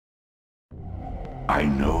I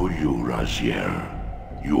know you, Razier.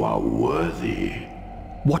 You are worthy.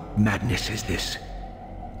 What madness is this?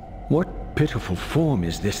 What pitiful form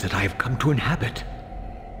is this that I have come to inhabit?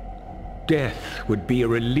 Death would be a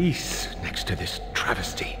release next to this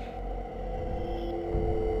travesty.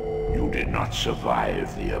 You did not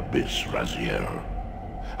survive the abyss, Razier.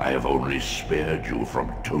 I have only spared you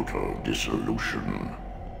from total dissolution.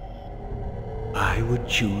 I would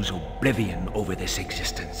choose oblivion over this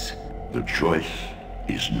existence. The choice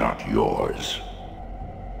is not yours.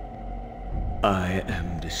 I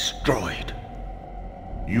am destroyed.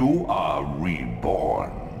 You are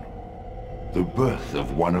reborn. The birth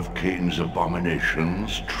of one of Kain's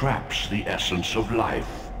abominations traps the essence of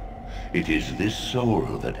life. It is this soul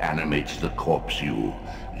that animates the corpse you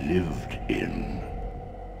lived in.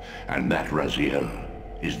 And that, Raziel,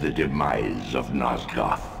 is the demise of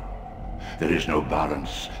Nosgoth. There is no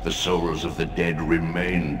balance. The souls of the dead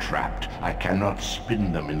remain trapped. I cannot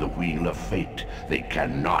spin them in the wheel of fate. They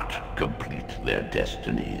cannot complete their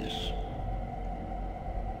destinies.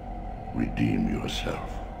 Redeem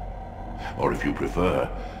yourself. Or if you prefer,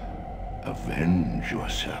 avenge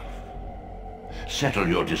yourself. Settle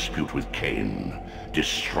your dispute with Kain.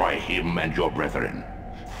 Destroy him and your brethren.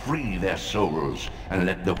 Free their souls and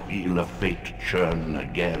let the wheel of fate churn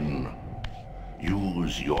again.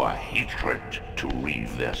 Use your hatred to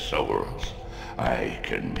reave their souls. I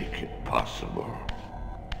can make it possible.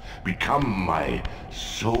 Become my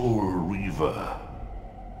soul reaver,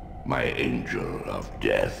 my angel of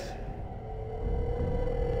death.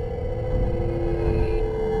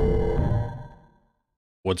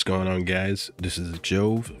 What's going on, guys? This is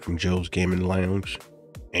Jove from Jove's Gaming Lounge,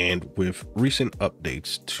 and with recent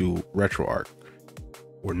updates to Retroarch,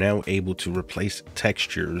 we're now able to replace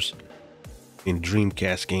textures in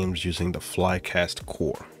Dreamcast games using the Flycast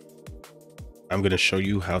core. I'm going to show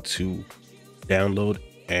you how to download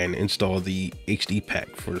and install the HD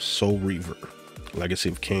pack for Soul Reaver, Legacy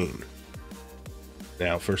of Kain.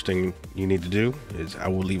 Now, first thing you need to do is I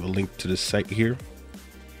will leave a link to this site here,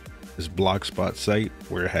 this Blogspot site,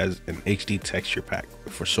 where it has an HD texture pack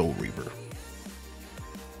for Soul Reaver.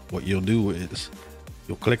 What you'll do is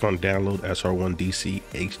you'll click on download SR1DC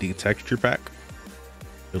HD texture pack.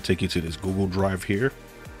 It'll take you to this Google Drive here.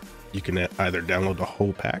 You can either download the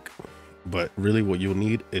whole pack, but really what you'll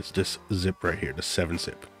need is this zip right here, the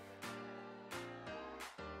 7-zip.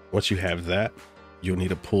 Once you have that, you'll need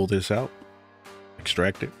to pull this out,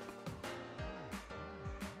 extract it.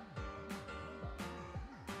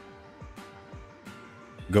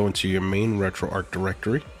 Go into your main Retroarch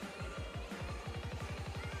directory.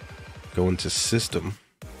 Go into System,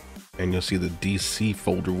 and you'll see the DC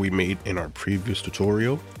folder we made in our previous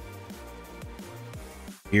tutorial.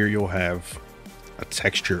 Here you'll have a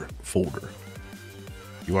texture folder.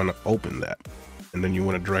 You want to open that, and then you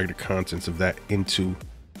want to drag the contents of that into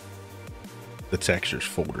the textures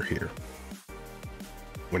folder here.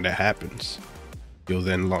 When that happens, you'll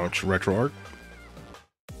then launch Retroarch.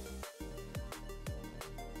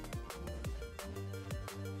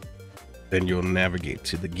 Then you'll navigate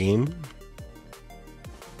to the game.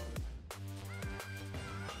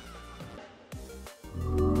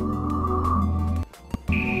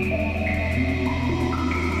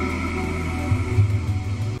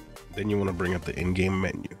 Then you want to bring up the in-game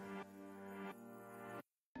menu.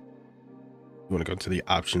 You want to go to the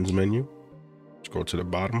options menu, scroll to the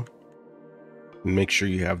bottom, and make sure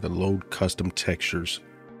you have the load custom textures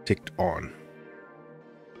ticked on.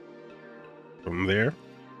 From there,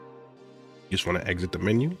 you just want to exit the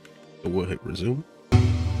menu, so we'll hit resume.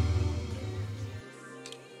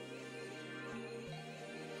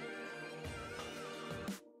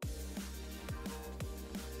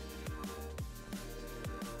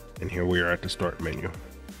 And here we are at the start menu.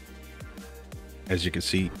 As you can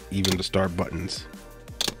see, even the start buttons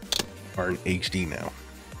are in HD now.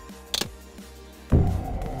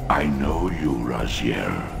 I know you,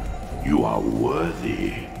 Razier. You are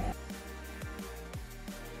worthy.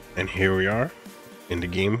 And here we are in the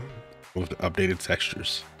game with the updated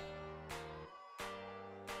textures.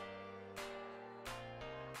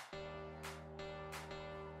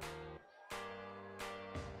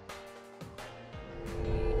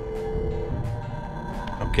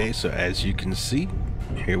 Okay, so as you can see,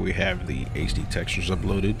 here we have the HD textures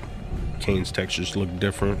uploaded. Kain's textures look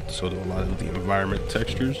different, so do a lot of the environment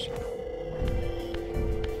textures.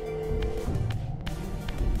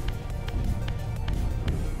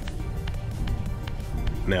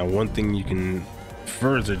 Now, one thing you can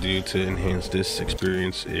further do to enhance this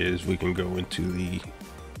experience is we can go into the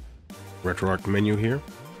Retroarch menu here.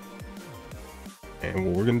 And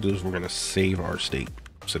what we're going to do is we're going to save our state.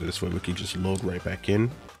 so this way we can just load right back in,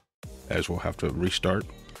 as we'll have to restart.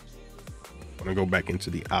 I'm gonna go back into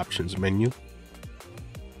the options menu,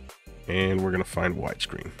 and we're gonna find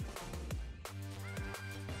widescreen.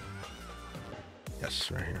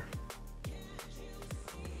 Yes, right here.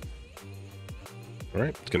 All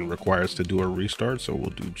right, it's gonna require us to do a restart, so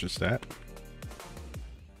we'll do just that.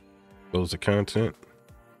 Close the content,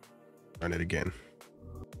 run it again.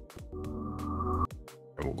 And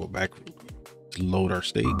we'll go back to load our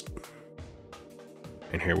state.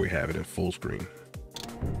 And here we have it in full screen.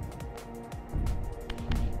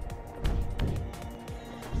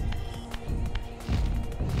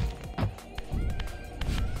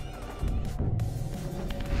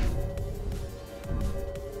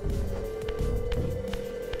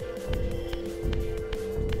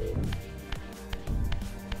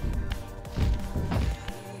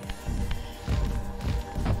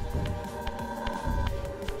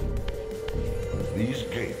 These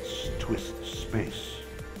gates twist space,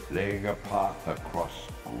 laying a path across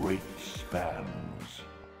great spans.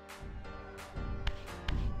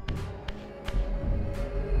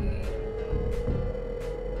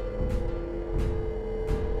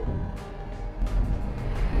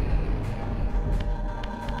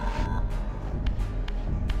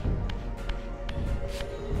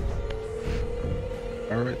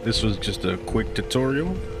 Alright, this was just a quick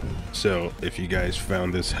tutorial. So if you guys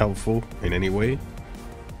found this helpful in any way,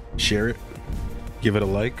 share it, give it a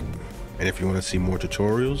like, and if you want to see more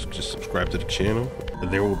tutorials, just subscribe to the channel.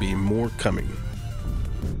 There will be more coming.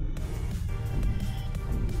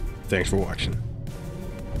 Thanks for watching.